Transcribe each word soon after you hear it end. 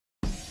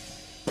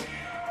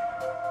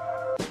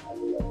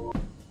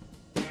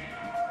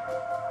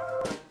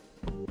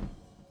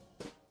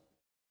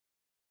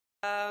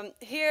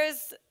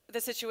Here's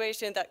the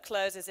situation that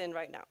Klaus is in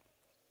right now.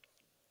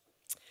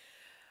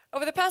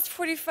 Over the past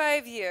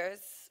 45 years,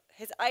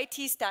 his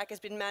IT stack has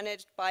been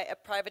managed by a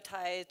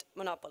privatized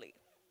monopoly.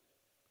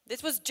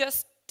 This was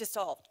just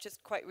dissolved,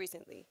 just quite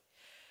recently.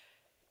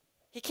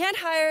 He can't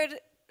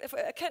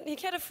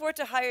afford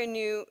to hire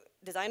new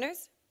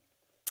designers.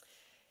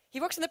 He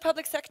works in the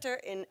public sector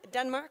in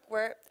Denmark,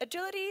 where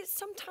agility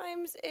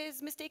sometimes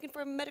is mistaken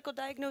for medical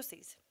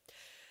diagnoses.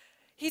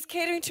 He's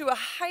catering to a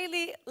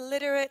highly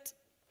literate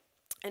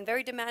and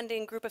very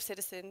demanding group of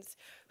citizens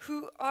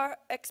who are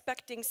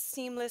expecting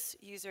seamless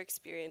user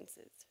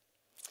experiences.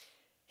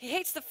 He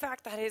hates the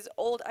fact that his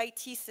old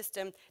IT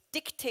system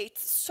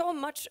dictates so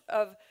much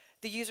of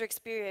the user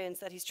experience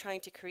that he's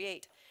trying to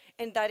create,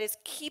 and that is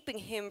keeping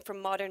him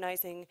from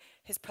modernizing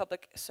his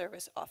public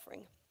service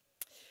offering.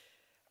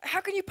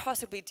 How can you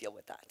possibly deal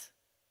with that?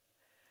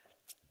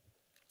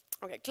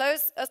 Okay,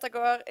 Klaus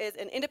Østergaard is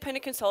an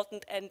independent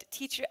consultant and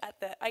teacher at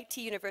the IT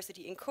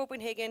University in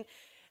Copenhagen,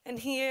 and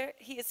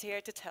he is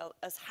here to tell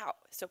us how.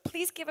 So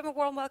please give him a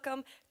warm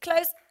welcome,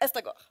 Klaus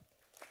Østergaard.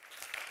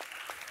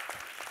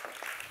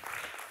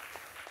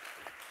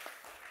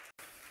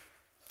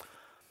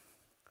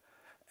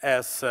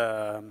 As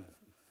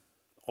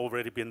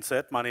already been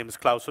said, my name is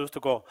Klaus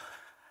Østergaard.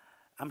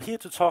 I'm here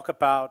to talk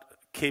about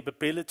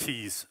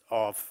capabilities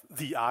of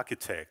the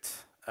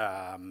architect.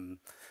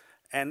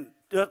 And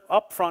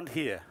up front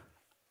here,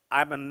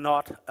 I'm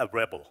not a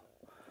rebel.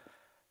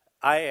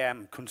 I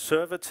am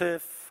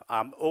conservative,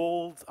 I'm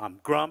old, I'm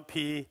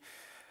grumpy.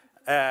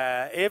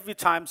 Every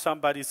time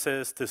somebody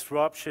says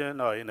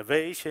disruption or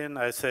innovation,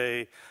 I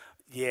say,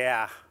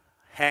 yeah,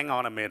 hang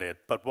on a minute,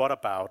 but what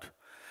about?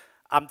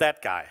 I'm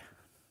that guy.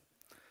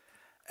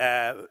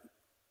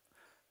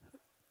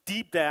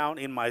 Deep down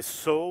in my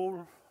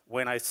soul,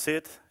 when I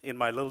sit in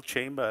my little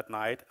chamber at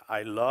night,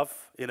 I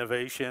love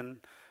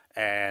innovation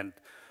and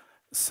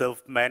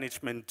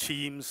self-management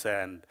teams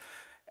and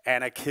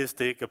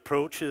anarchistic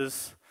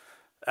approaches,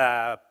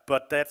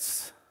 but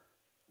that's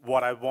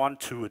what I want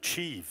to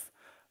achieve.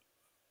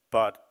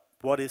 But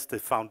what is the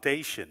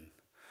foundation?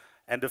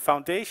 And the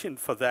foundation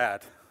for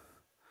that,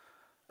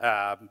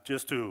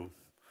 just to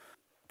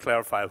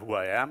clarify who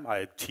I am,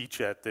 I teach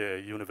at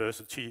the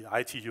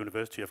IT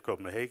University of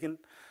Copenhagen.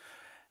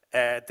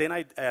 Then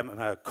I am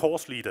a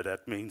course leader.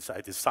 That means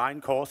I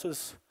design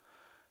courses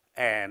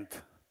and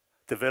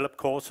develop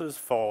courses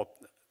for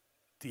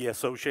the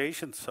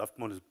associations of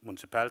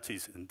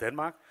municipalities in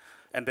Denmark.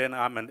 And then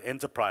I'm an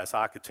enterprise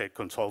architect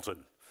consultant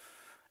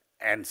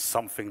and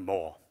something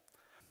more.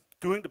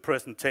 During the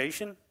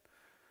presentation,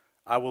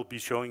 I will be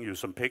showing you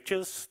some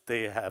pictures.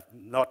 They have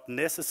not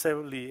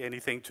necessarily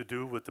anything to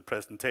do with the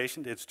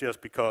presentation. It's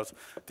just because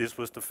this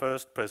was the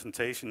first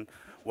presentation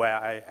where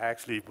I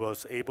actually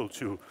was able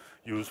to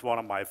use one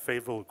of my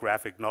favorite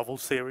graphic novel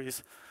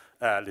series,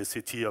 Les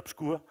Cités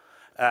Obscures,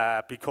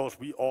 because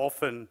we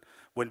often,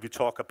 when we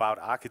talk about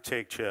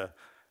architecture,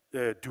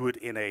 do it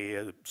in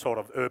a sort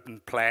of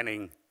urban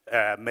planning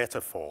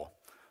metaphor.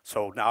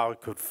 So now I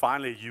could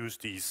finally use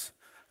these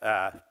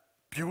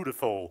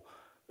beautiful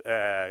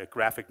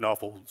graphic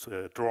novels,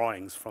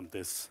 drawings from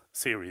this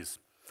series.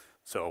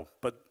 So,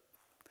 but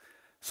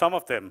some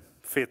of them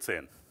fits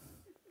in.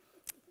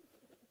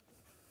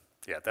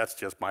 Yeah, that's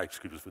just my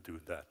excuse for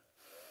doing that.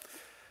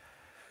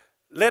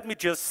 Let me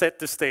just set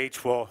the stage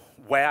for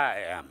where I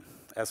am.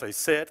 As I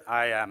said,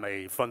 I am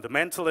a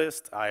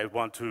fundamentalist. I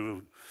want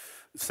to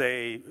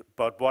say,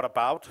 but what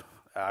about?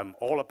 I'm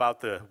all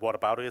about the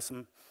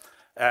whataboutism.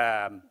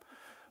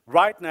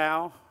 Right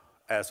now,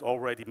 as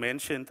already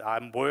mentioned,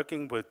 I'm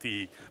working with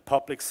the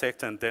public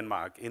sector in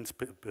Denmark,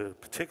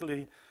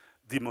 particularly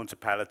the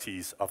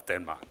municipalities of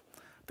Denmark.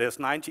 There's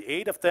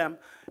 98 of them.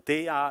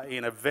 They are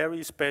in a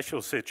very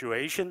special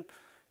situation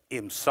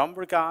in some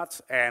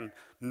regards and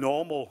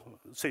normal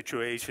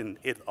situation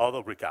in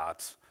other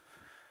regards.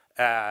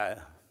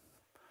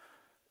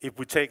 If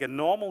we take a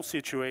normal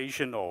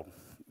situation, or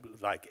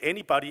like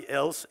anybody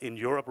else in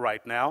Europe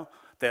right now,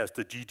 there's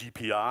the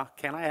GDPR.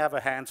 Can I have a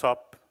hands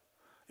up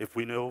if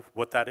we know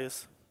what that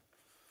is?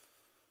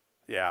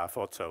 Yeah, I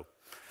thought so.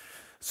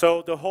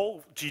 So the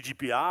whole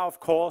GDPR, of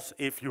course,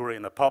 if you're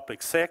in a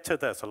public sector,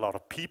 there's a lot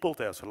of people,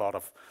 there's a lot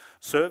of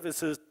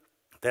services,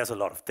 there's a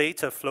lot of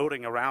data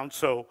floating around.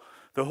 So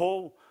the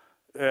whole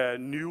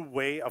new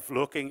way of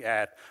looking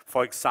at,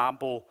 for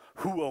example,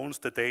 who owns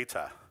the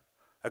data.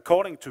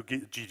 According to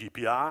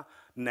GDPR,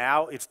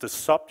 now it's the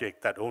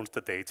subject that owns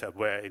the data,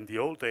 where in the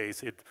old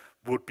days it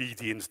would be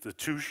the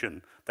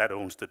institution that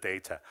owns the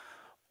data.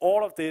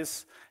 All of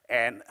this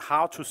and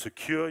how to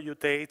secure your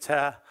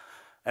data,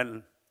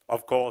 and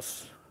of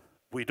course,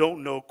 we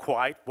don't know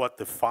quite what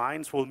the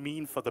fines will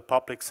mean for the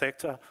public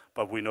sector,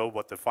 but we know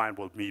what the fine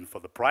will mean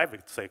for the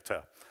private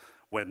sector,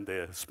 when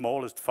the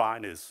smallest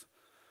fine is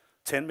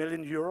 10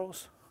 million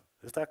euros.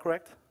 Is that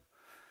correct?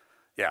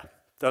 Yeah,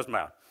 doesn't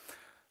matter.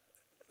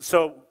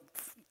 So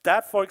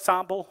that, for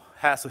example,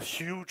 has a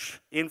huge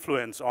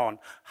influence on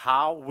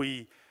how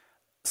we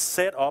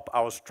set up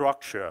our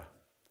structure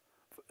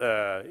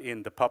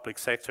in the public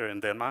sector in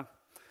Denmark.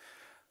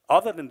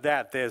 Other than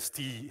that, there's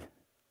the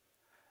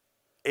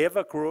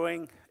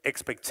ever-growing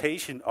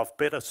expectation of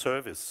better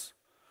service.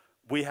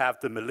 We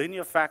have the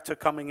millennial factor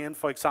coming in,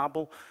 for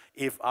example.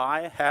 If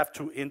I have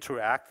to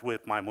interact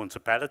with my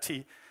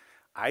municipality,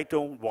 I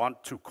don't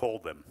want to call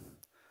them.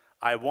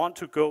 I want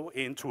to go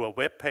into a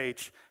web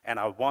page and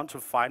I want to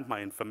find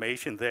my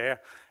information there.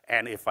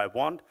 And if I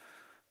want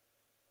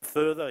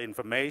further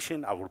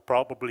information, I will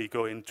probably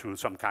go into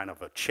some kind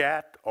of a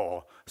chat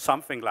or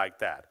something like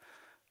that.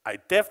 I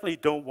definitely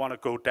don't want to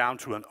go down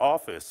to an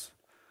office,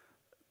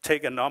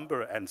 take a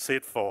number and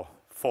sit for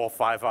 4 or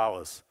 5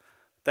 hours.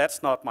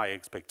 That's not my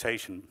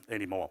expectation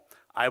anymore.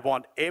 I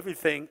want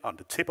everything on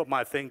the tip of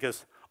my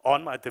fingers,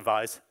 on my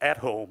device, at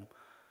home,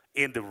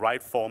 in the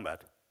right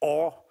format,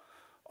 or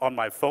on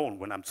my phone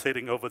when I'm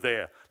sitting over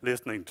there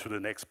listening to the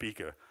next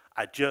speaker.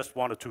 I just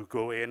wanted to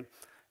go in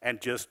and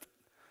just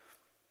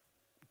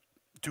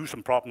do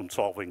some problem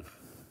solving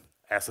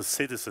as a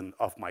citizen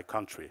of my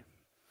country.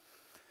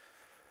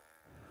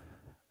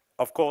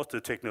 Of course, the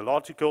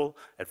technological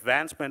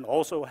advancement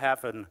also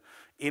have an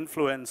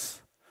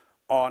influence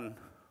on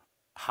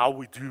how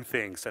we do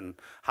things and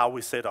how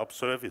we set up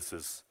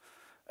services.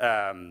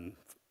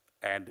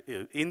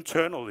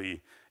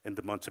 Internally in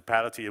the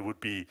municipality, it would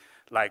be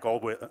like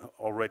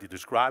already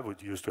described. We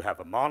used to have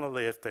a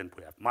monolith, and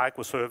we have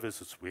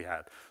microservices, we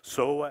had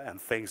SOA and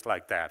things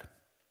like that.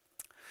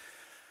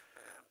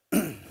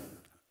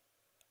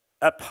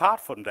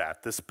 Apart from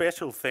that, the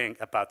special thing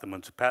about the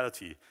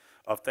municipality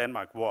of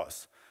Denmark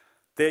was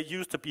there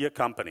used to be a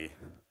company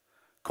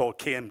called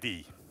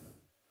KMD,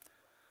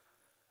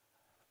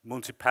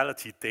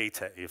 municipality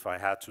data, if I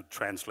had to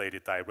translate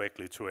it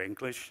directly to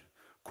English,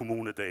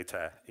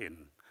 kommunedata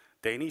in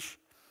Danish.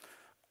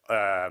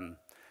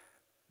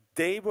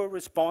 They were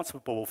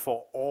responsible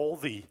for all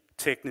the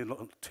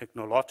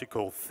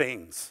technological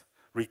things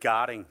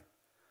regarding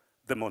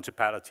the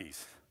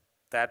municipalities.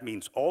 That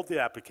means all the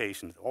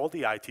applications, all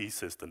the IT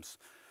systems,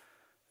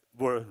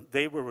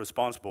 they were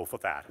responsible for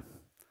that.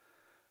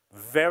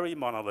 Very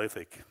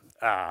monolithic,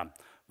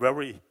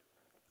 very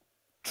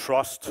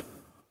trust.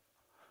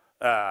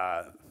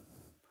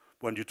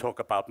 When you talk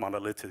about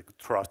monolithic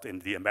trust in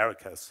the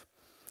Americas.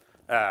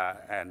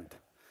 And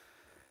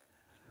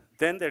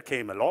then there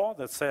came a law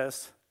that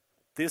says,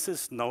 this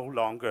is no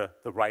longer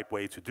the right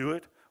way to do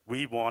it.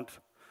 We want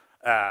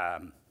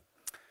a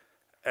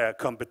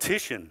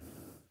competition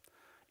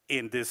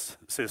in this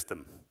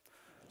system.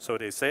 So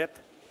they said,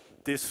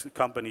 this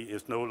company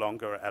is no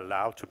longer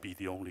allowed to be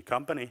the only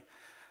company.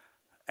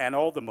 And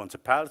all the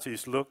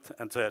municipalities looked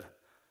and said,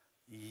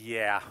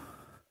 yeah,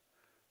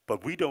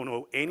 but we don't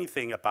know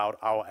anything about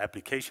our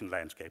application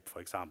landscape, for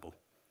example.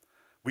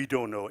 We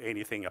don't know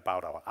anything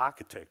about our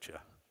architecture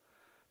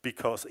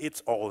because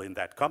it's all in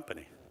that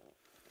company.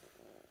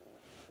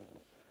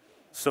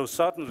 So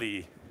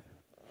suddenly,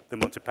 the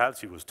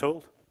municipality was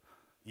told,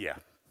 yeah,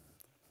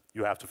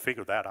 you have to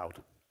figure that out.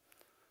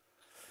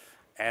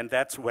 And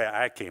that's where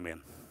I came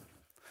in.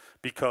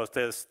 Because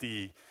there's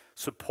the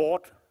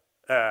support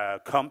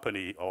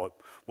company, or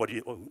what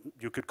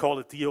you could call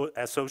it, the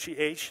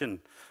Association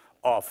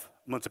of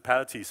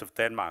Municipalities of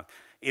Denmark.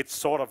 It's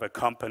sort of a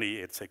company,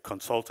 it's a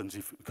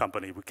consultancy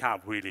company, we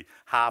can't really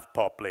have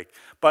public,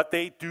 but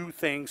they do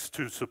things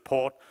to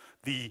support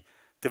the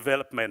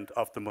development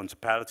of the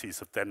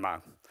municipalities of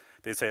Denmark.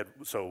 They said,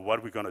 so what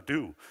are we going to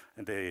do?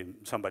 And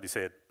somebody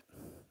said,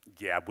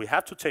 yeah, we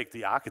have to take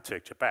the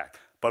architecture back,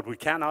 but we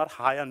cannot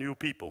hire new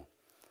people.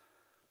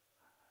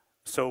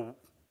 So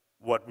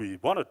what we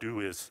want to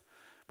do is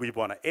we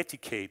want to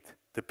educate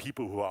the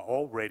people who are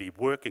already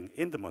working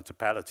in the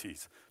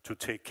municipalities to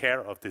take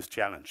care of this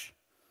challenge.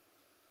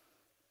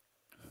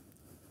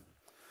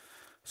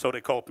 So they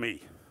called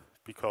me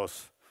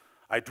because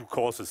I do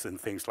courses and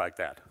things like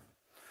that.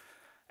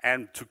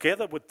 And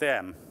together with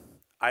them,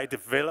 I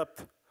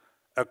developed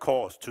a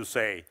course to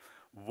say,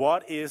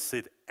 what is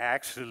it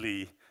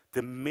actually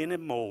the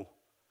minimal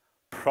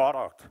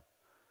product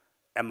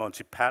a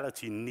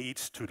municipality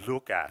needs to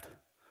look at,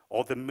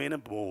 or the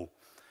minimal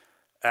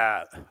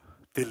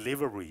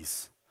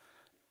deliveries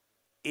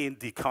in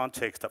the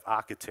context of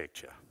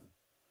architecture.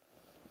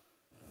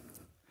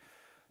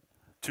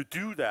 To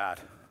do that,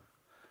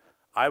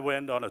 I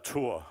went on a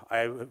tour.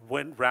 I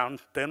went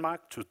around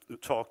Denmark to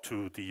talk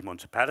to the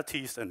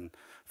municipalities and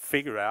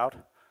figure out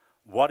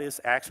what is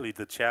actually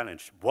the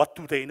challenge. What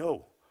do they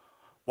know?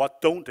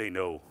 What don't they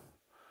know?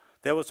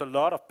 There was a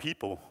lot of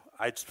people.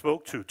 I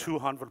spoke to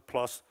 200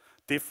 plus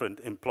different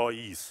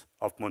employees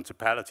of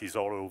municipalities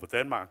all over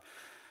Denmark.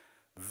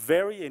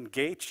 Very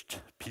engaged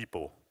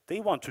people. They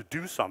want to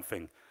do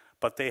something,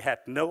 but they had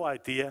no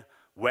idea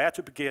where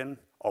to begin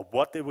or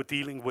what they were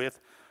dealing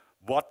with,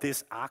 what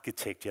this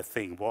architecture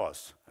thing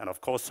was. And of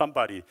course,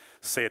 somebody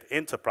said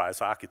enterprise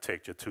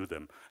architecture to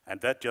them,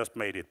 and that just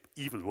made it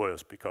even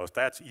worse, because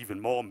that's even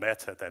more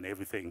meta than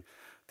everything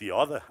the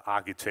other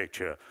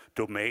architecture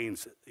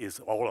domains is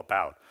all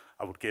about.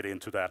 I would get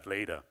into that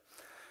later.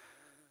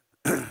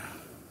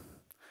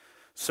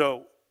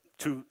 So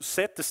to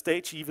set the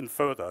stage even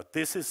further,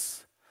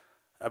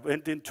 I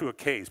went into a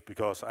case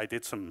because I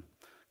did some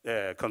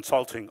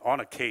consulting on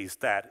a case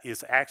that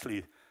is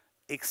actually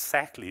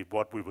exactly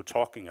what we were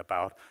talking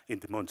about in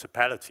the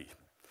municipality.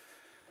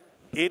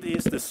 It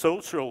is the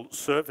social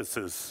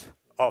services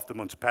of the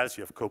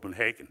municipality of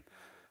Copenhagen.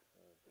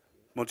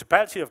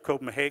 Municipality of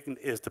Copenhagen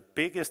is the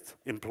biggest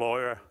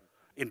employer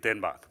in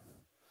Denmark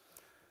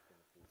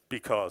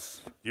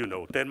because, you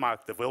know,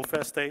 Denmark, the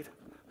welfare state,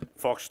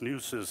 Fox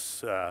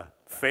News'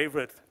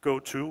 favorite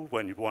go-to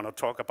when you want to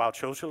talk about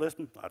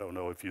socialism. I don't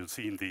know if you've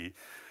seen the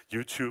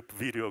YouTube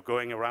video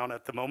going around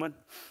at the moment.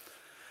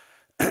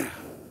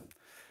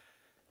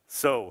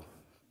 So,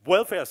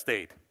 welfare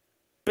state,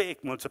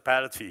 big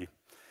municipality.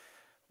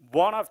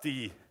 One of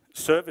the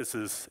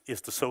services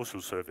is the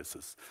social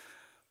services,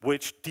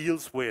 which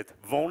deals with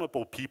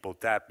vulnerable people.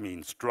 That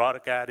means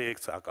drug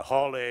addicts,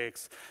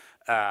 alcoholics,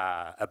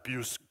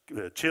 abused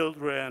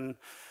children,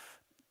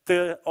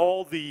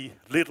 all the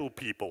little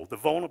people, the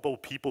vulnerable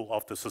people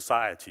of the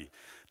society.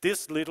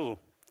 This little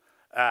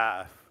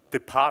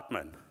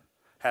department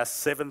has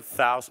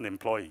 7,000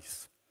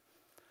 employees,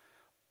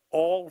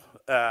 all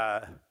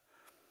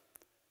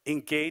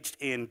engaged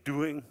in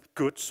doing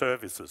good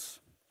services.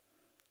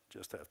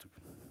 Just have to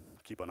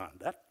keep an eye on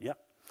that, yeah.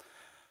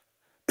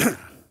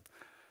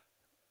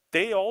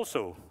 They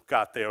also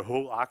got their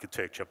whole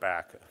architecture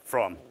back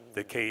from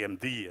the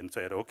KMD and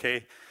said,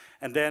 okay.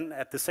 And then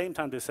at the same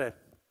time they said,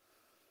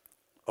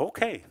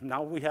 okay,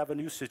 now we have a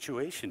new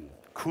situation.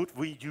 Could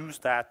we use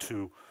that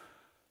to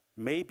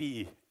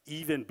maybe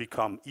even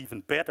become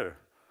even better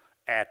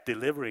at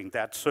delivering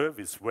that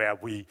service where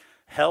we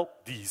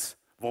help these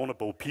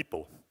vulnerable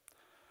people?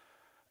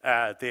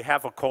 They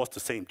have, of course, the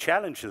same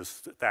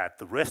challenges that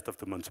the rest of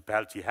the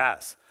municipality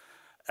has.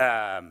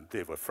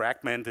 They were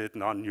fragmented,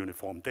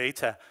 non-uniform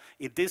data.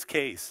 In this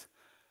case,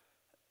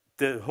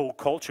 the whole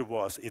culture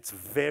was it's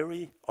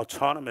very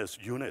autonomous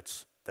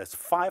units. There's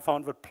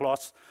 500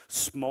 plus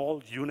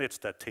small units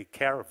that take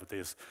care of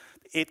this.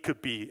 It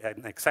could be,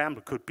 an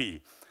example could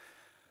be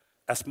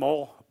a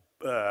small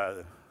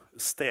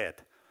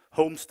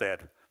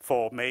homestead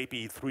for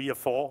maybe 3 or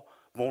 4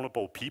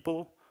 vulnerable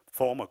people,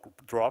 former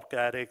drug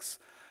addicts,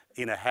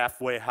 in a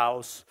halfway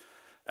house,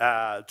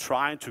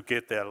 trying to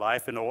get their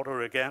life in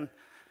order again.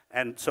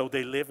 And so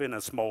they live in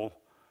a small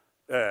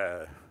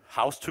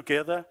house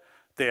together.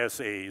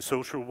 There's a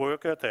social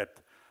worker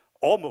that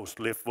almost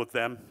lives with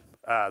them.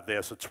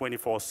 There's a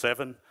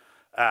 24/7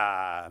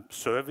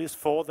 service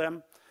for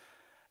them.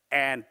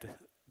 And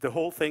the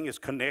whole thing is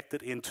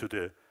connected into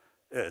the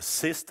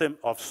system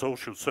of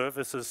social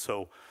services.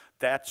 So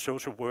that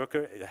social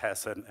worker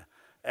has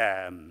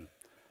an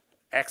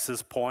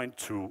access point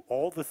to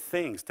all the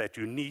things that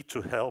you need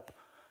to help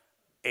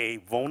a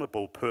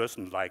vulnerable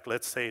person, like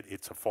let's say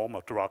it's a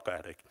former drug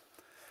addict,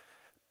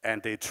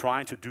 and they're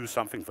trying to do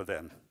something for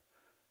them.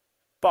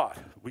 But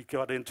we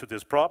got into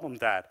this problem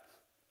that,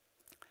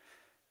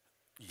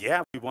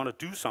 yeah, we want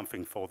to do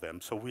something for them,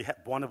 so we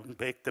want to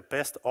make the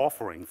best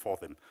offering for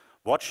them.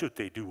 What should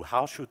they do?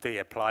 How should they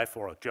apply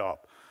for a job?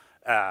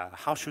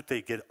 How should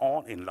they get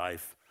on in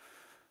life?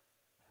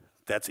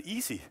 That's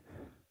easy.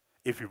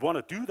 If we want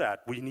to do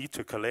that, we need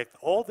to collect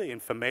all the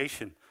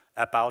information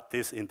about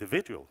this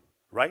individual,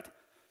 right?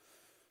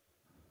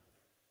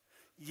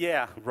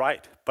 Yeah,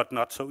 right, but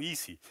not so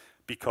easy.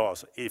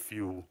 Because if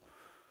you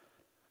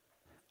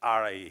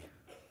are a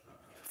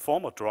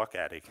former drug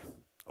addict,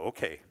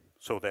 okay,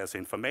 so there's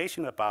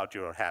information about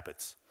your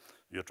habits,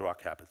 your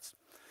drug habits.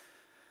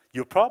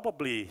 You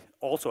probably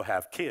also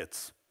have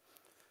kids.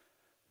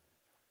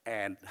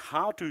 And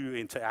how do you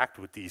interact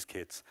with these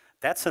kids?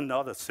 That's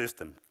another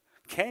system.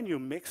 Can you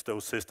mix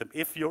those systems?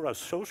 If you're a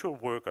social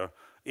worker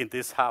in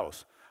this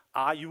house,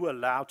 are you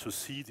allowed to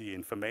see the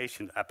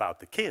information about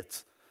the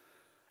kids?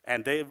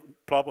 And they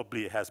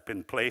probably has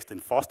been placed in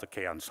foster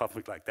care and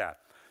something like that.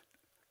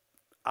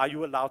 Are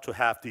you allowed to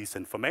have this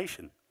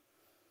information?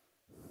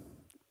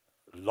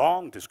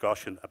 Long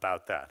discussion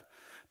about that.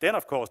 Then,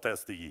 of course,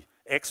 there's the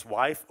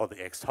ex-wife or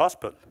the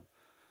ex-husband,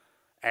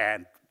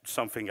 and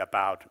something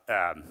about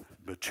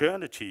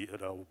maternity,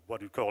 what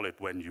do you call it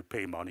when you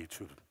pay money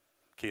to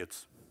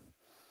kids?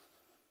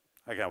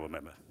 I can't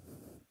remember.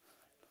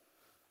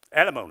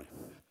 Alimony,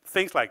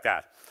 things like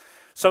that.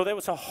 So there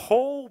was a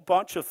whole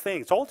bunch of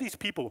things. All these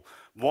people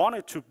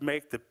wanted to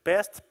make the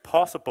best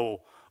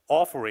possible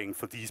offering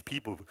for these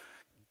people,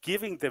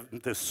 giving them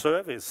the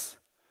service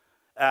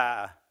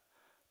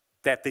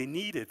that they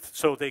needed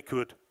so they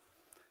could,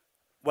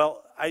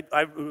 well,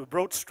 I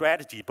wrote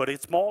strategy, but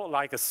it's more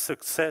like a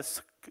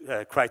success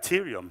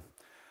criterion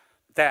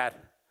that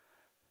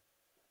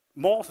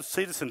more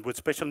citizens with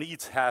special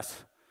needs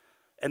has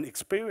an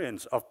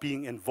experience of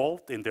being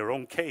involved in their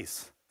own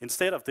case.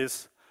 Instead of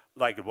this,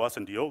 like it was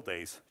in the old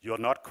days, you're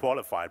not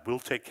qualified, we'll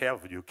take care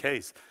of your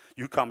case.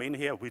 You come in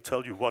here, we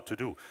tell you what to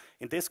do.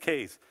 In this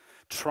case,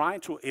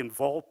 trying to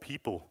involve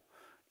people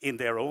in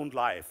their own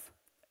life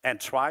and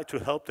try to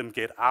help them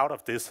get out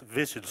of this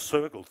vicious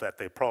circle that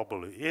they're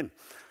probably in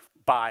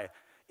by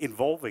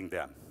involving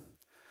them.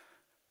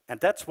 And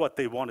that's what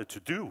they wanted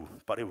to do,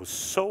 but it was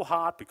so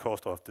hard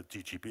because of the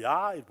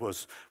GDPR.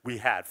 We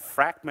had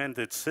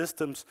fragmented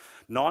systems,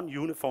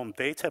 non-uniform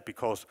data,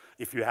 because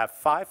if you have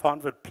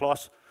 500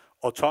 plus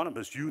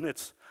autonomous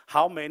units,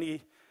 how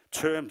many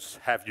terms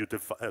have you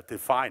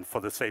defined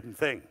for the same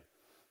thing?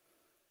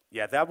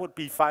 Yeah, that would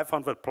be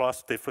 500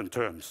 plus different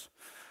terms.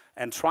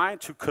 And trying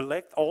to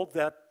collect all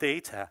that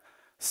data,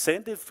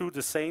 send it through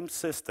the same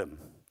system,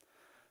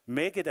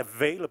 make it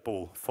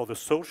available for the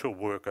social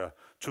worker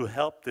to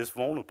help this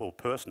vulnerable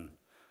person.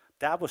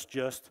 That was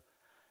just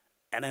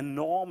an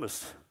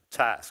enormous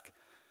task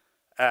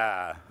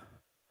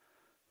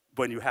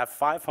when you have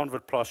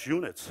 500 plus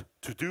units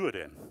to do it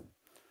in.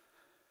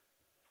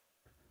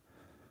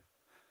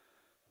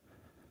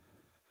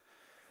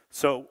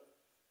 So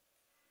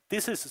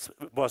this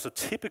was a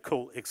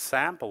typical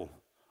example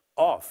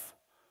of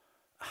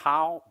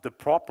how the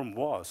problem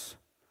was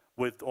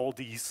with all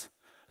these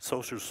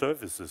social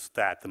services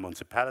that the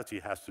municipality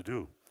has to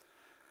do.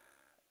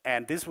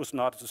 And this was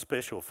not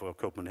special for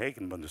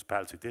Copenhagen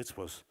municipality. This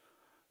was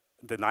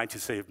the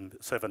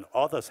 97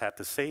 others had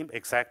the same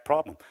exact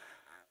problem.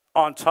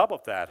 On top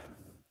of that,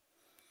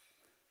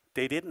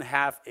 they didn't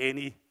have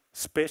any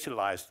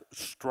specialized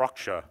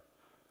structure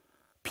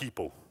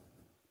people.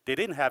 They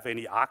didn't have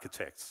any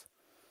architects.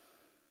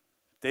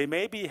 They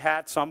maybe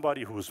had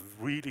somebody who was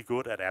really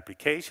good at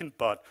application,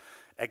 but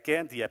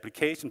again, the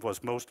application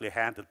was mostly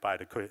handled by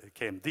the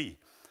KMD.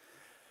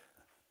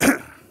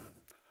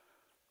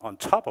 On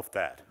top of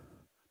that,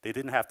 they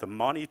didn't have the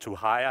money to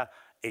hire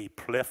a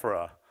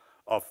plethora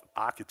of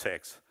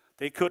architects.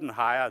 They couldn't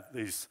hire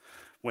these,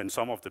 when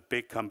some of the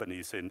big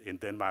companies in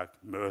Denmark,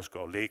 Maersk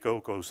or Lego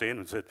goes in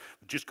and said,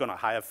 we're just gonna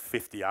hire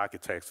 50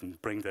 architects and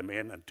bring them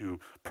in and do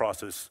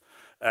process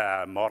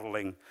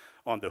modeling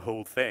on the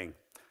whole thing.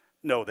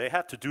 No, they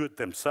had to do it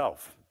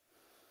themselves.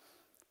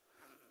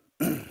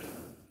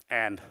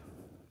 And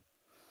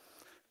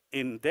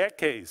in their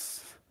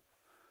case,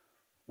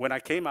 when I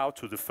came out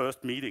to the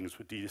first meetings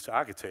with these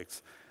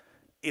architects,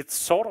 it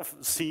sort of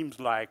seems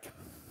like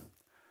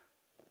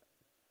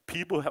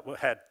people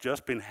had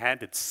just been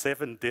handed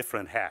 7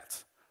 different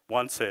hats.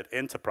 One said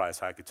enterprise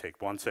architect,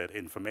 one said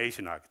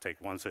information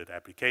architect, one said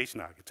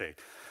application architect,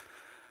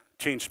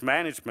 change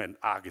management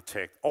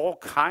architect, all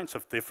kinds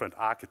of different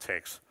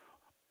architects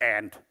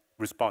and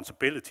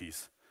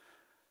responsibilities.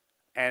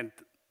 And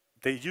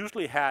they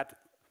usually had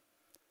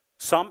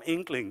some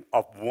inkling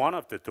of one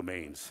of the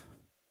domains,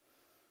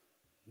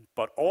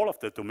 but all of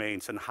the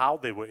domains and how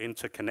they were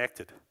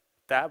interconnected,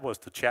 that was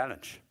the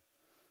challenge.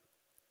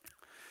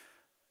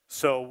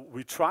 So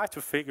we tried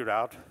to figure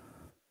out,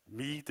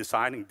 me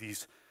designing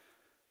these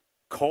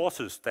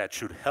courses that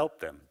should help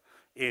them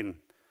in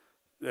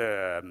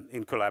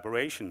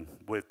collaboration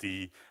with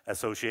the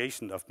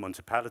Association of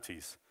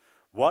Municipalities.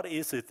 What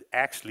is it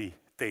actually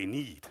they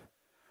need?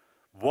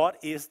 What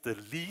is the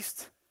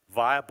least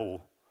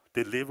viable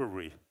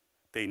delivery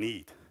they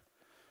need?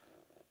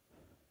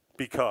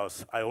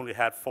 Because I only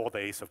had 4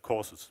 days of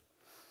courses.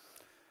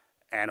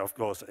 And of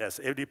course, as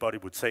everybody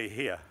would say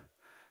here,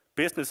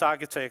 business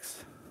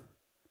architects,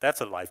 that's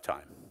a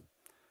lifetime.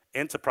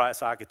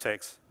 Enterprise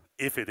architects,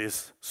 if it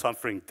is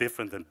something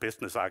different than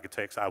business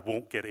architects, I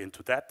won't get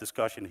into that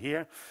discussion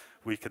here.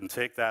 We can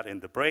take that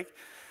in the break.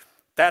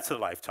 That's a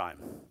lifetime.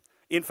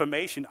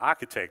 Information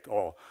architect,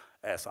 or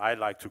as I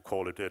like to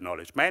call it,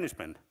 knowledge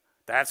management,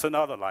 that's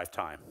another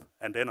lifetime.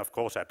 And then, of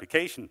course,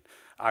 application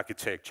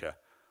architecture,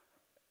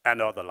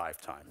 another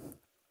lifetime.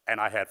 And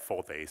I had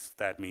 4 days.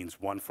 That means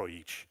 1 for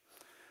each.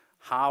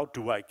 How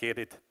do I get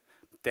it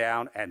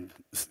down and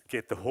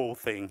get the whole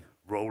thing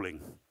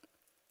rolling?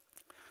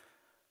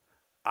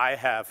 I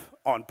have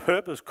on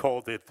purpose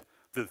called it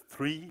the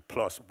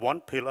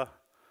 3+1 pillar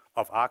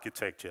of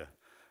architecture,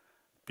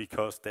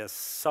 because there's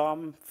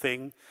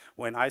something,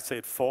 when I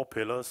said 4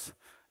 pillars,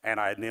 and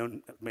I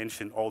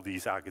mentioned all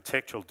these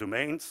architectural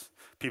domains,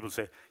 people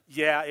say,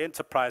 yeah,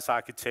 enterprise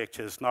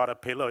architecture is not a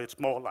pillar, it's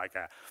more like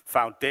a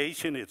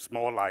foundation, it's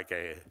more like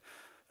a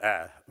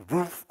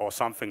roof or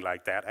something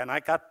like that. And I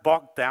got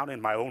bogged down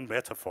in my own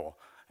metaphor,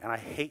 and I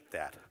hate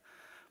that.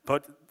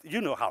 But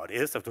you know how it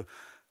is.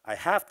 I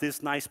have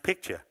this nice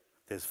picture.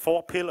 There's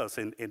 4 pillars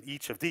in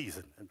each of these.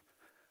 And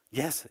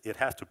yes, it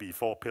has to be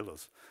 4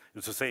 pillars.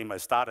 It's the same, I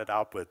started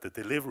out with the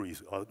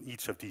deliveries on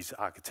each of these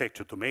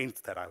architecture domains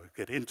that I would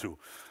get into.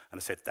 And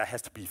I said, there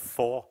has to be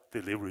 4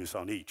 deliveries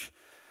on each.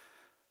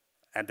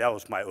 And that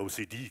was my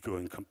OCD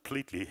going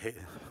completely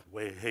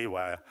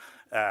haywire.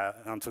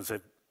 And so I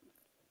said,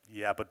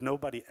 yeah, but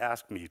nobody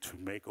asked me to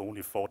make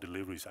only 4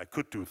 deliveries. I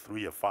could do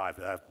 3 or 5,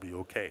 that would be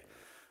okay.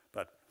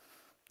 But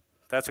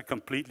that's a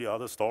completely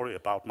other story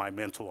about my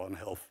mental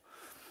unhealth.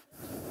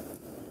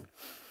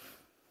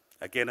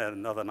 Again,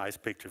 another nice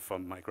picture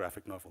from my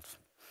graphic novels.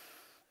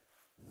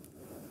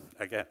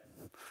 Again.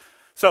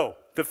 So,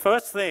 the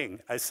first thing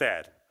I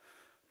said,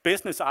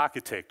 business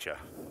architecture.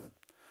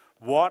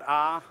 What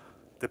are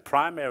the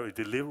primary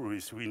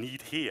deliveries we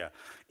need here?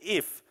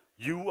 If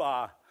you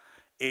are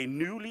a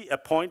newly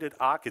appointed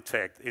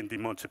architect in the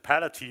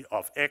municipality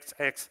of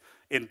XX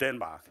in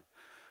Denmark,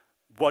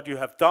 what you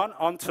have done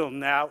until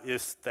now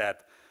is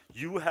that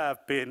you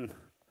have been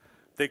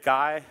the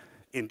guy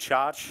in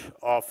charge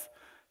of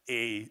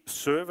a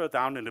server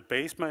down in the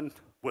basement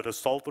with a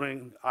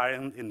soldering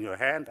iron in your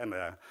hand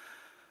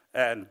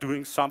and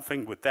doing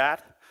something with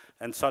that,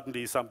 and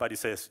suddenly somebody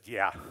says,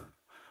 yeah,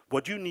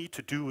 what you need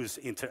to do is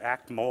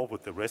interact more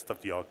with the rest of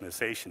the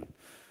organization.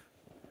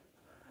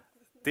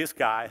 This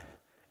guy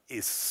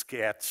is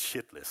scared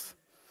shitless,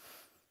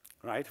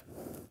 right?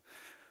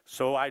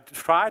 So I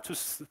try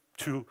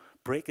to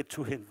break it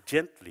to him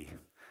gently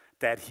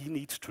that he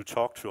needs to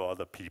talk to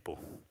other people,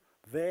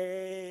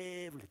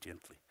 very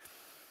gently.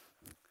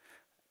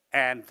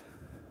 And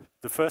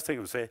the first thing I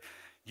would say,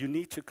 you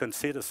need to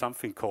consider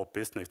something called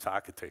business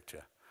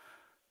architecture.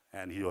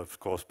 And he, of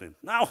course, been,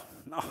 no,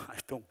 I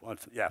don't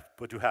want to. Yeah,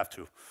 but you have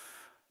to.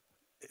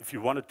 If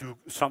you want to do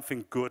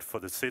something good for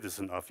the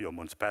citizen of your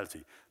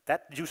municipality,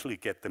 that usually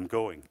gets them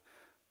going,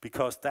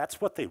 because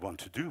that's what they want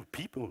to do.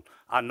 People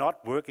are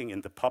not working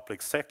in the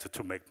public sector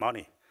to make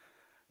money.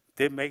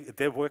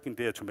 They're working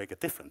there to make a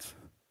difference.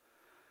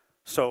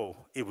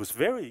 So it was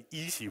very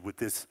easy with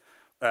this.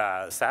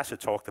 Sasha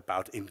talked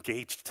about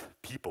engaged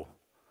people.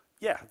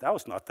 Yeah, that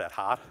was not that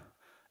hard.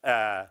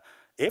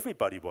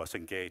 Everybody was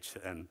engaged,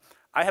 and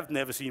I have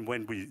never seen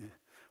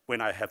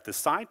when I have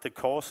designed the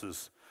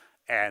courses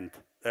and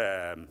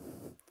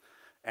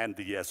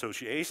the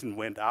association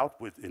went out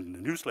in the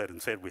newsletter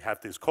and said we have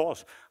this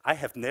course. I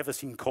have never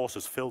seen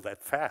courses fill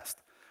that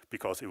fast,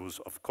 because it was,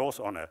 of course,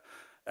 on a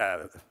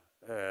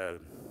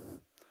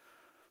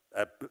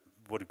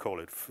what do you call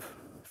it?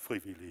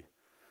 Frivillig.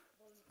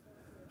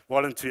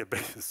 Volunteer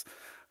basis.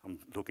 I'm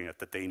looking at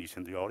the Danish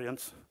in the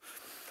audience.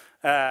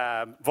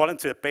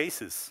 Volunteer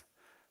basis.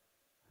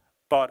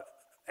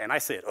 And I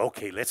said,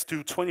 okay, let's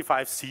do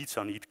 25 seats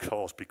on each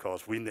course,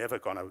 because we're never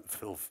gonna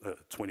fill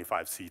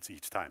 25 seats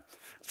each time.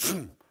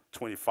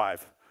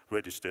 25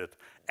 registered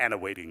and a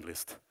waiting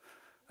list.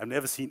 I've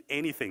never seen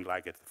anything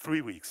like it.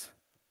 3 weeks,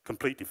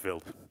 completely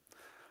filled.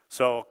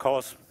 So of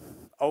course,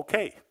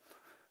 okay,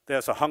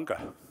 there's a hunger.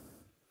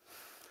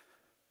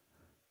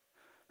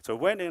 So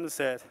went in and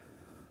said,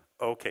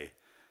 okay,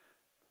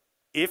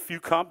 if you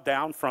come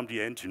down from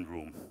the engine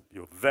room,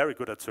 you're very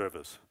good at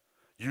service,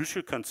 you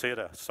should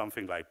consider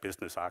something like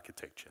business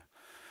architecture.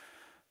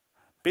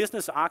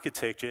 Business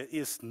architecture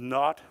is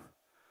not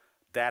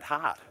that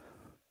hard.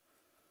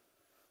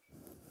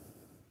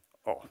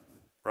 Oh,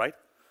 right?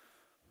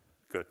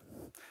 Good.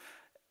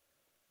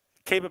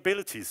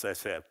 Capabilities, I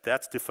said,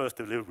 that's the first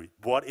delivery.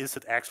 What is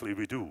it actually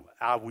we do?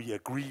 Are we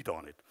agreed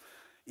on it?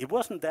 It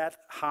wasn't that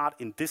hard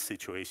in this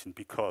situation,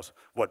 because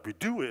what we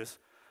do is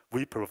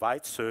we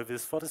provide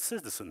service for the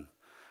citizen.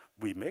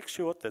 We make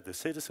sure that the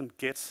citizen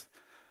gets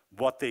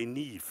what they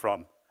need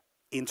from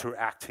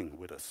interacting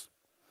with us.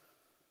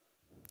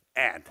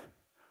 And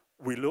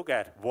we look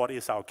at what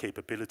is our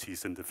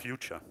capabilities in the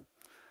future.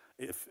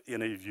 If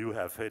any of you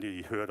have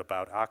heard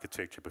about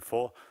architecture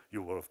before,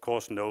 you will of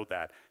course know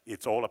that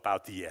it's all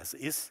about the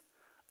as-is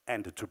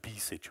and the to-be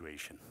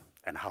situation,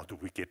 and how do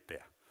we get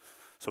there.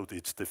 So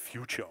it's the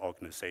future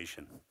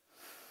organization.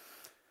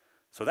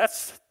 So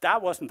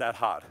that wasn't that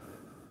hard.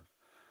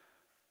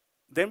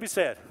 Then we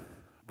said,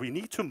 we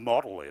need to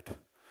model it.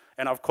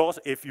 And of course,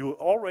 if you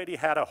already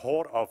had a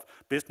horde of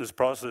business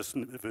process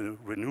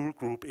renewal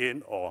group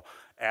in, or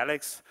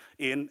Alex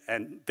in,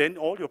 and then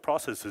all your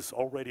processes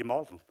already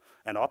modeled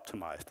and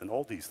optimized and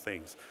all these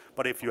things.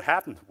 But if you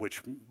hadn't,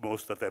 which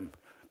most of them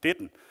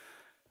didn't,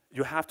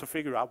 you have to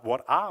figure out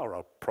what are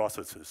our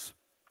processes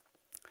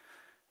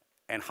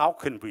and how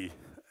can we,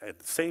 at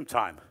the same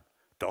time,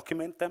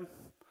 document them?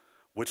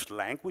 Which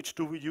language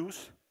do we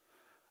use?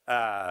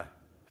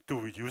 Do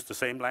we use the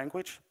same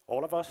language,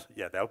 all of us?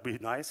 Yeah, that would be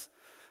nice,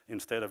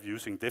 instead of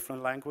using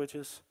different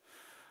languages.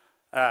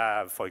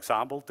 For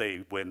example,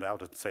 they went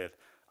out and said,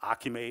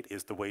 Archimate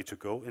is the way to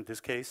go in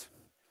this case.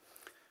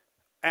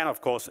 And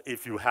of course,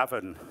 if you have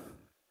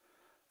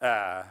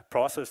a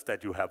process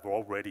that you have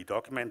already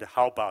documented,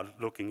 how about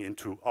looking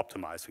into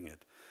optimizing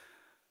it?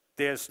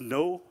 There's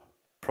no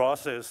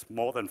process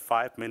more than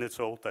 5 minutes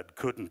old that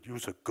couldn't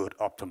use a good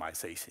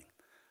optimization,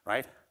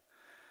 right?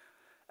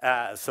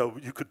 So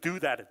you could do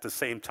that at the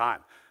same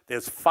time.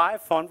 There's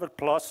 500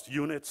 plus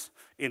units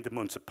in the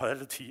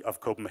municipality of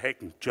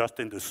Copenhagen, just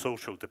in the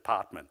social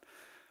department,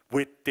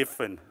 with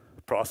different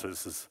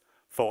processes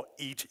for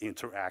each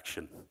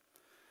interaction.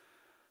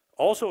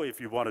 Also, if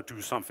you want to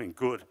do something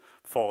good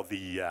for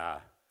the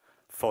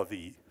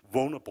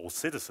vulnerable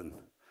citizen,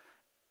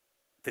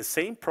 the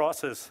same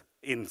process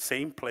in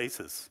same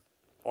places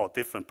or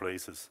different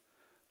places,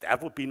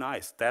 that would be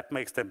nice. That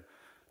makes them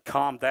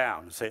calm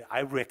down and say,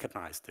 I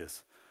recognize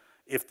this.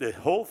 If the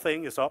whole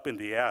thing is up in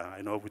the air,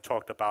 I know we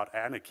talked about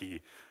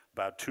anarchy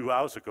about 2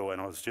 hours ago, and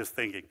I was just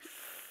thinking,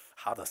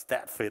 how does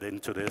that fit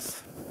into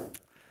this?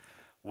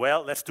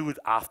 Well, let's do it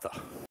after.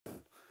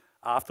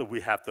 After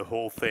we have the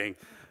whole thing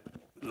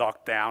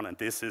locked down, and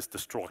this is the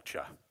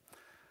structure.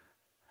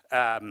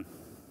 And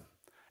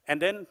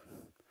then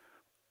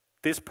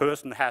this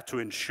person had to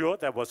ensure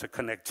there was a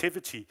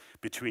connectivity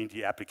between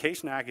the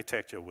application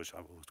architecture, which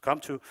I will come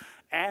to,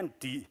 and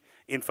the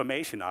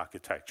information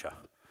architecture.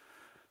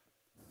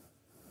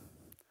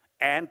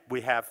 And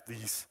we have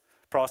these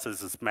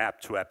processes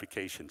mapped to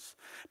applications.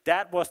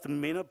 That was the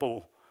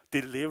minimal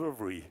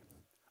delivery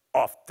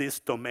of this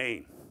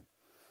domain.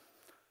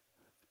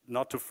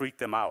 Not to freak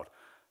them out.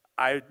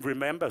 I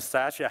remember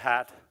Sasha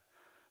had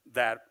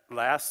that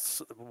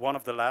one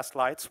of the last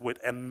slides with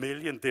 1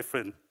 million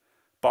different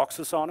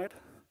boxes on it.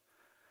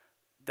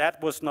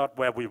 That was not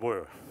where we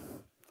were.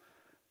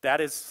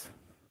 That is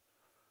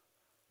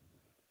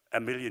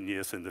 1 million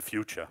years in the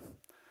future.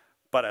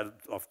 But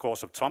of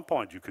course, at some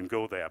point you can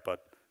go there,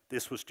 but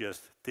this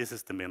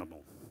is the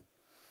minimal.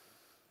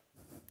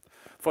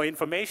 For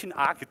information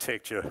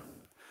architecture,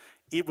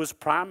 it was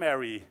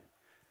primary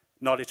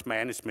knowledge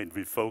management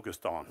we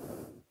focused on.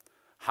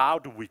 How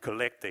do we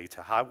collect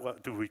data? How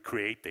do we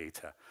create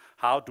data?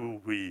 How do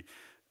we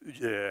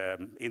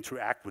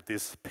interact with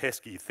this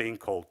pesky thing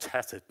called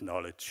tacit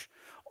knowledge?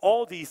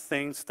 All these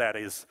things that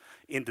is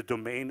in the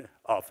domain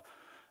of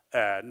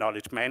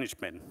knowledge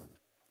management.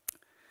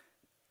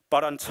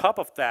 But on top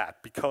of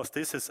that, because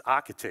this is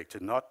architecture,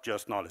 not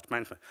just knowledge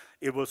management,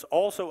 it was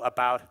also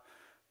about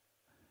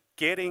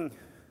getting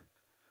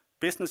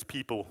business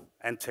people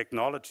and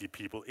technology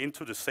people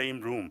into the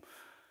same room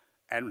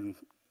and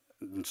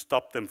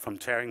stop them from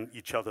tearing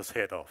each other's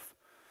head off.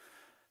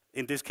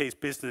 In this case,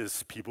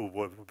 business people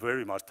were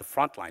very much the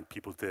frontline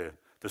people, the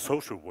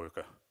social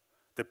worker,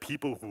 the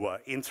people who are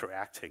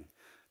interacting,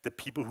 the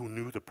people who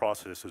knew the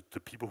processes, the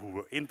people who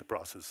were in the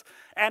process,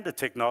 and the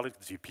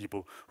technology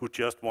people who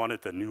just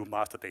wanted a new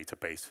master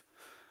database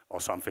or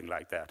something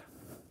like that.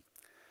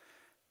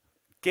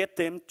 Get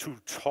them to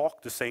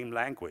talk the same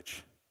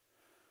language.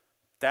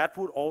 That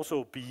would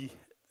also be,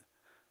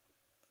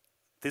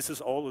 this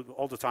is all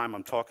the time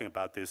I'm talking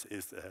about this,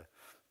 is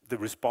the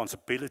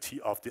responsibility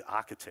of the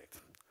architect.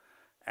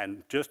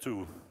 And just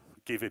to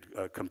give it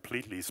a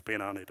completely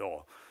spin on it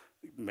or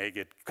make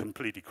it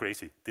completely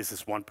crazy, this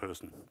is one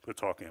person we're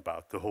talking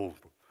about the whole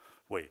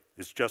way.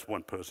 It's just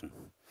one person.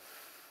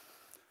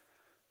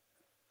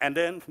 And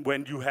then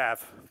when you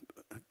have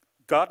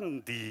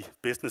gotten the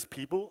business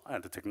people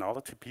and the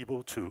technology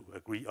people to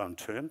agree on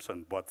terms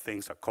and what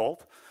things are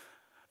called,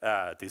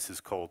 this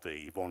is called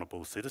a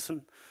vulnerable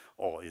citizen,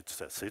 or it's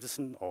a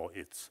citizen, or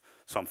it's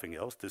something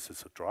else. This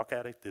is a drug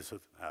addict, this is an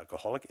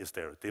alcoholic. Is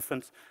there a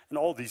difference? And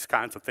all these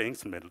kinds of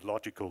things,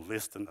 methodological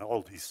list and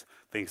all these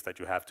things that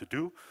you have to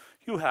do,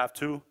 you have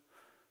to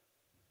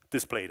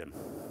display them.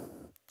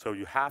 So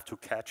you have to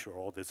capture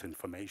all this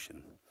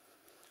information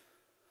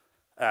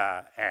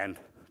and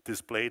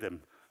display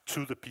them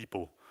to the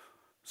people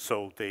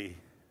so they,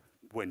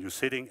 when you're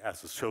sitting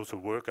as a social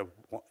worker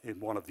in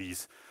one of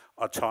these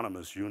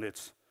autonomous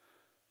units,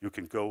 you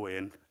can go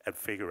in and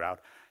figure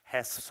out,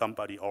 has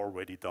somebody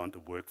already done the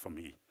work for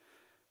me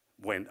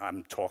when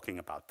I'm talking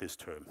about this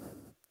term?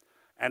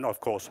 And of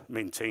course,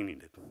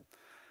 maintaining it.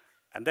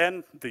 And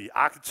then the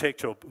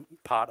architectural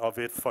part of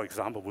it, for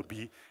example, would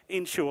be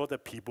ensure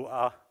that people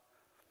are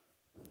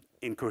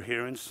in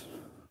coherence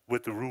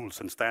with the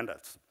rules and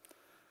standards.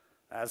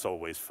 That's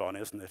always fun,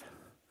 isn't it?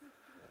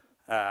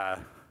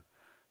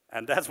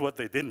 And that's what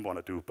they didn't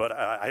want to do, but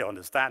I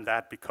understand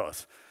that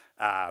because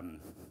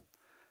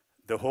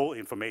the whole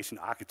information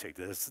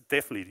architecture is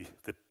definitely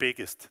the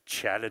biggest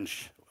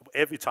challenge.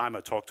 Every time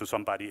I talk to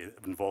somebody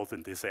involved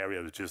in this area,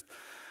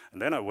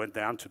 and then I went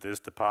down to this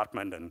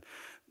department and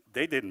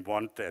they didn't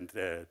want, and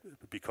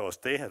because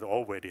they had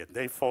already, and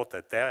they thought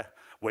that their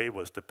way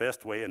was the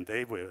best way, and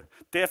they were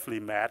definitely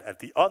mad at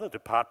the other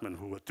department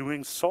who were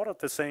doing sort of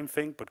the same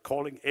thing, but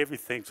calling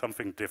everything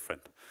something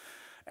different.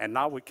 And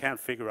now we can't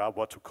figure out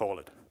what to call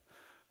it.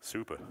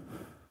 Super.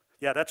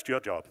 Yeah, that's your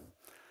job.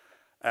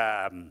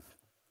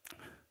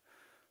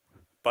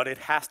 But it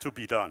has to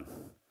be done.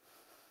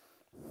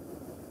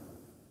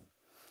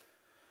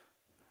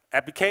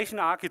 Application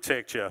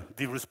architecture,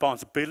 the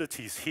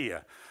responsibilities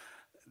here,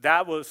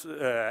 that was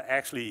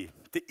actually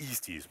the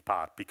easiest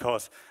part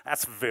because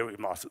that's very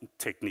much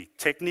technique.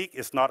 Technique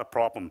is not a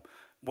problem.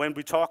 When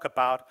we talk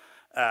about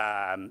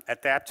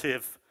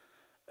adaptive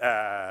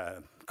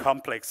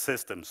complex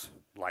systems,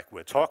 like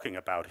we're talking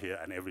about here,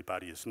 and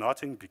everybody is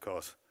nodding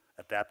because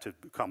adaptive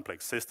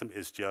complex system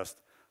is just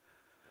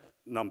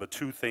number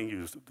 2 thing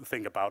you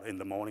think about in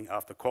the morning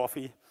after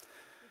coffee.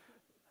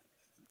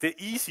 The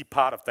easy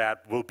part of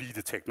that will be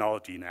the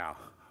technology now.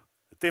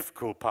 The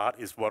difficult part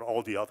is what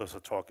all the others are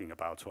talking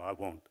about, so I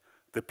won't.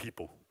 The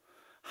people.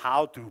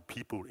 How do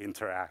people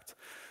interact?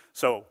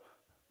 So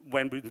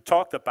when we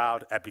talked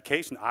about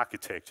application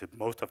architecture,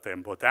 most of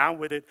them were down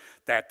with it,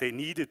 that they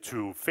needed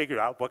to figure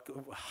out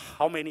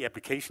how many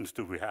applications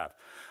do we have.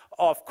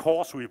 Of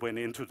course, we went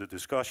into the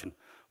discussion,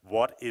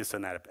 what is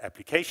an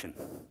application?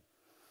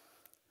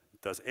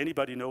 Does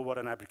anybody know what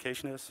an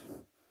application is?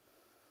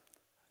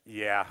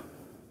 Yeah,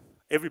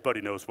 everybody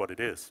knows what it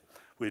is.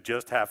 We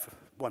just have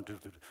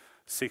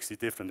 60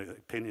 different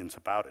opinions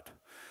about it.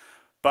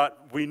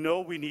 But we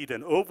know we need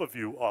an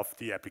overview of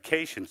the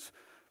applications,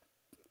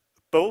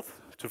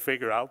 both to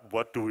figure out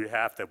what do we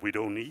have that we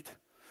don't need,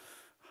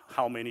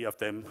 how many of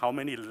them, how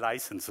many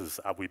licenses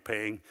are we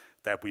paying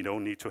that we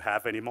don't need to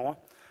have anymore,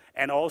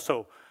 and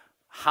also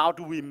how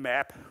do we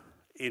map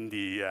in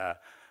the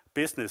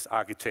business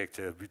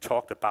architecture. We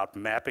talked about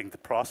mapping the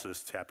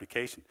process to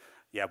application.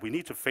 Yeah, we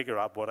need to figure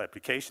out what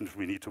applications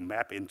we need to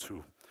map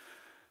into.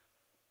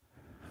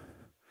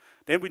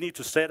 Then we need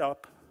to set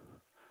up,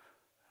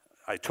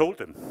 I told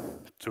them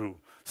to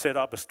set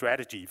up a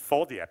strategy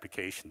for the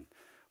application.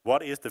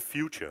 What is the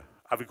future?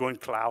 Are we going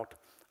cloud?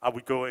 Are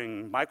we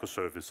going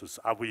microservices?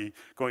 Are we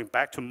going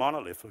back to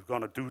monolith? We're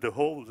going to do the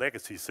whole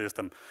legacy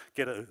system,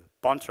 get a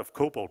bunch of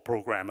COBOL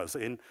programmers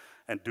in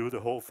and do the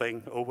whole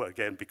thing over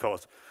again,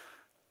 because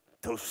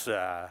those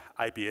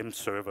IBM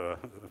server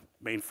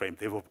mainframe,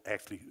 they were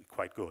actually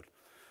quite good.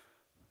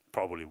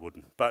 Probably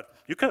wouldn't, but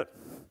you could.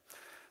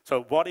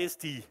 So what is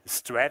the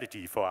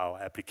strategy for our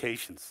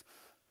applications?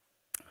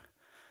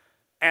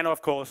 And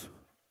of course,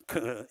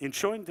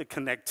 ensuring the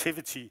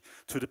connectivity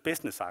to the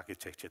business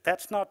architecture.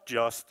 That's not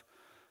just,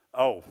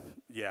 oh,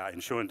 yeah,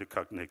 ensuring the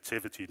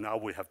connectivity, now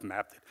we have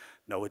mapped it.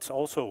 No, it's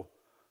also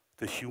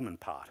the human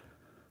part,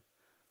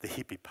 the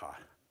hippie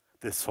part,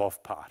 the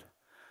soft part,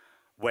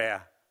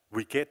 where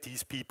we get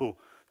these people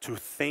to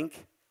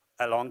think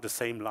along the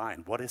same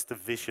line. What is the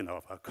vision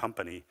of a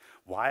company?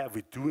 Why are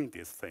we doing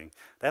this thing?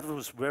 That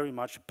was very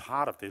much a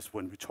part of this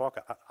when we talk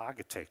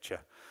architecture,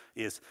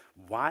 is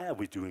why are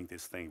we doing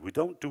this thing? We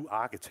don't do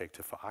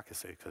architecture for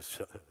architecture's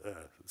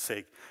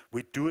sake.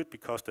 We do it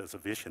because there's a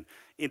vision.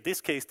 In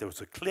this case, there was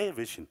a clear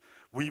vision.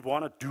 We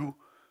want to do,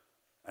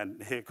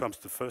 and here comes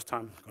the first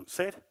time I'm going to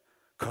say it,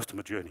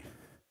 customer journey.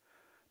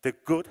 The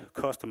good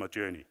customer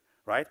journey,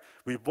 right?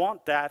 We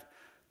want that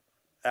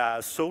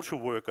social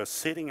worker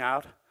sitting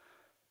out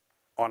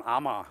on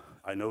Amager.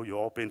 I know you've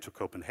all been to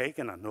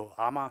Copenhagen. I know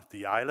Amager,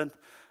 the island,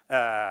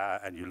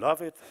 and you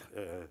love it.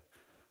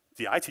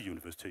 The IT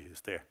university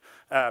is there.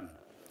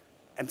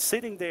 And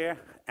sitting there,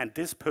 and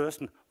this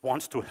person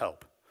wants to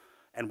help.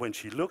 And when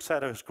she looks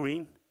at her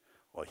screen,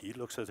 or he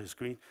looks at his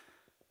screen,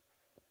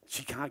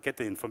 she can't get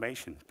the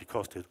information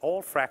because it's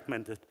all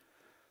fragmented.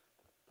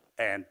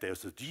 And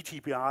there's a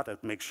GDPR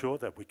that makes sure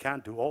that we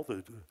can't do all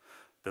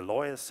the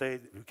lawyers say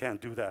we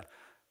can't do that.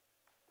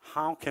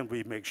 How can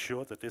we make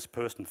sure that this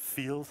person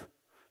feel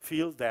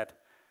that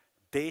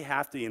they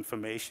have the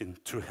information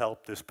to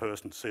help this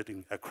person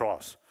sitting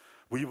across?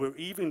 We were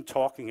even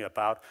talking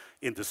about,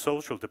 in the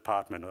social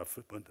department of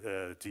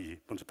the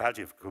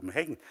municipality of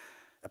Copenhagen,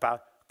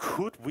 about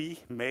could we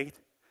make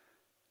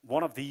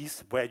one of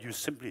these where you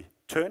simply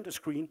turn the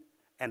screen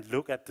and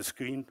look at the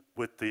screen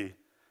with the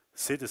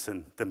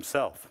citizen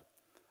themselves.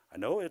 I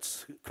know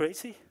it's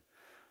crazy.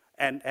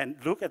 And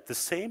look at the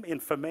same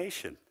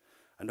information.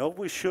 I know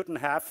we shouldn't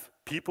have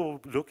people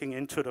looking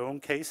into their own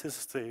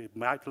cases. They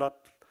might not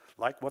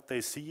like what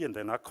they see and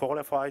they're not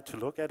qualified to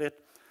look at it.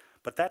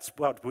 But that's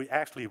what we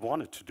actually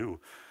wanted to do.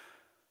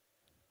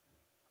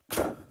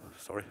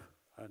 Sorry,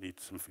 I need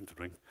something to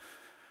drink.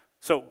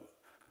 So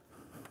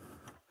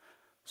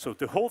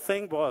the whole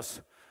thing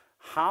was,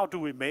 how do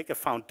we make a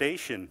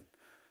foundation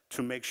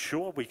to make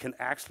sure we can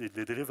actually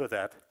deliver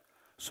that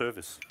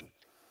service?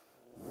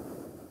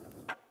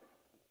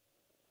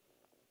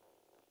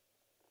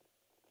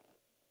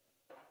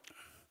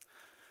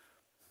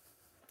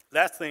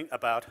 Last thing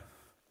about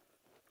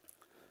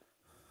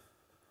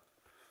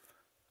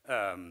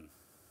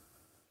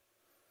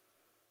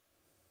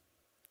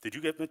did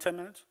you give me 10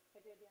 minutes?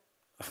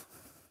 I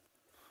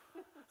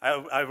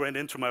did, yeah. I ran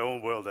into my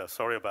own world there,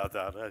 sorry about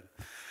that.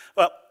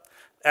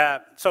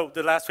 So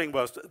the last thing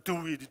was, do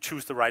we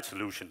choose the right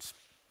solutions?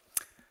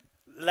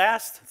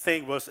 Last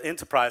thing was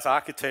enterprise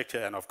architecture,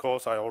 and of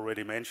course I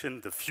already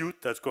mentioned the feud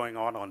that's going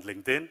on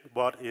LinkedIn.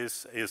 What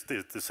is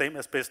the same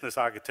as business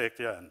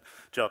architecture, and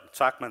John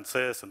Sackman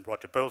says, and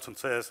Roger Bolton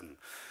says, and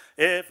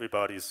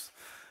everybody's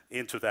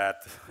into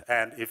that.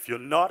 And if you're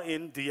not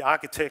in the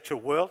architecture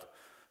world,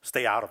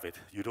 stay out of it.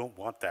 You don't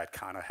want that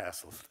kind of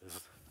hassle.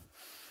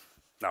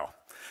 No.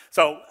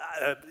 So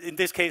in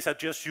this case, I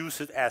just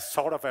use it as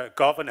sort of a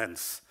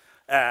governance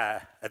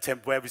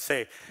attempt where we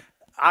say,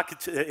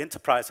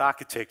 enterprise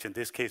architecture in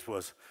this case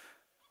was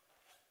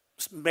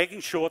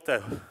making sure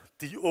that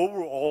the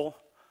overall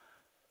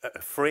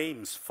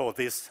frames for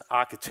this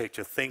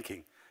architecture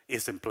thinking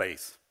is in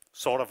place,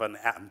 sort of an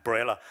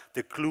umbrella,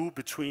 the glue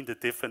between the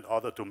different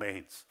other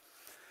domains.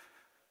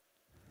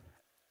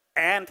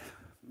 And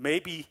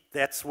maybe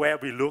that's where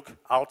we look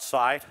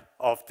outside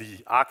of the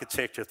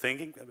architecture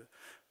thinking,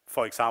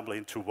 for example,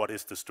 into what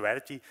is the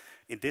strategy.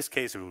 In this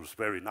case, it was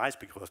very nice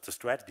because the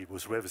strategy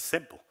was very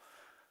simple.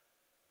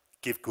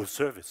 Give good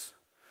service,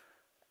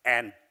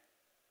 and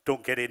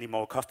don't get any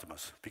more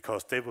customers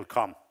because they will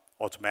come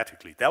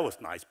automatically. That was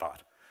the nice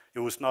part. It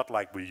was not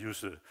like we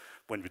use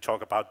when we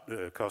talk about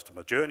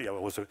customer journey. It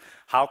was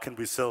how can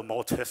we sell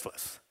more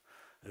Teslas?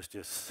 It's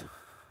just,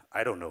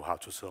 I don't know how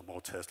to sell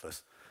more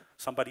Teslas.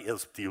 Somebody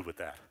else deal with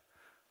that.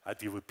 I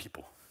deal with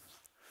people.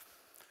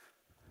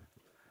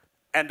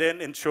 And then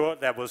ensure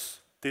there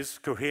was this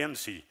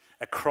coherency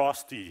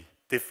across the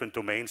different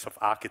domains of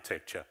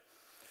architecture.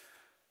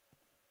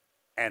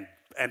 and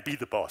be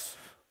the boss.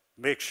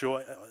 Make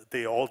sure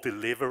they all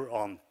deliver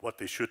on what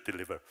they should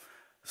deliver.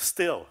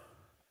 Still,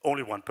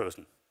 only one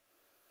person.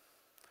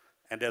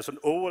 And there's an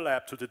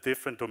overlap to the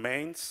different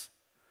domains.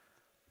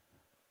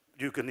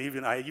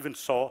 I even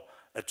saw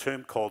a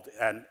term called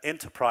an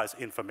enterprise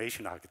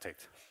information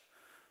architect.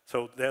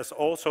 So there's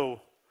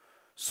also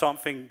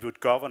something with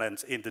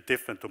governance in the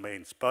different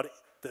domains. But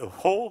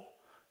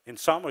in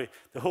summary,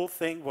 the whole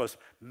thing was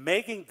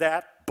making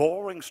that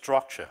boring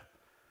structure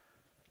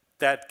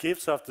that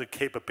gives us the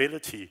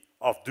capability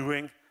of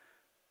doing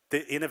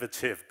the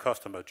innovative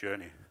customer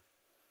journey.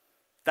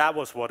 That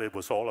was what it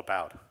was all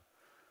about.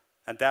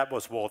 And that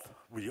was what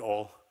we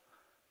all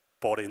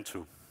bought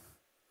into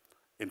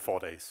in 4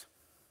 days.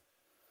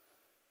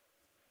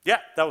 Yeah,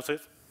 that was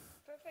it.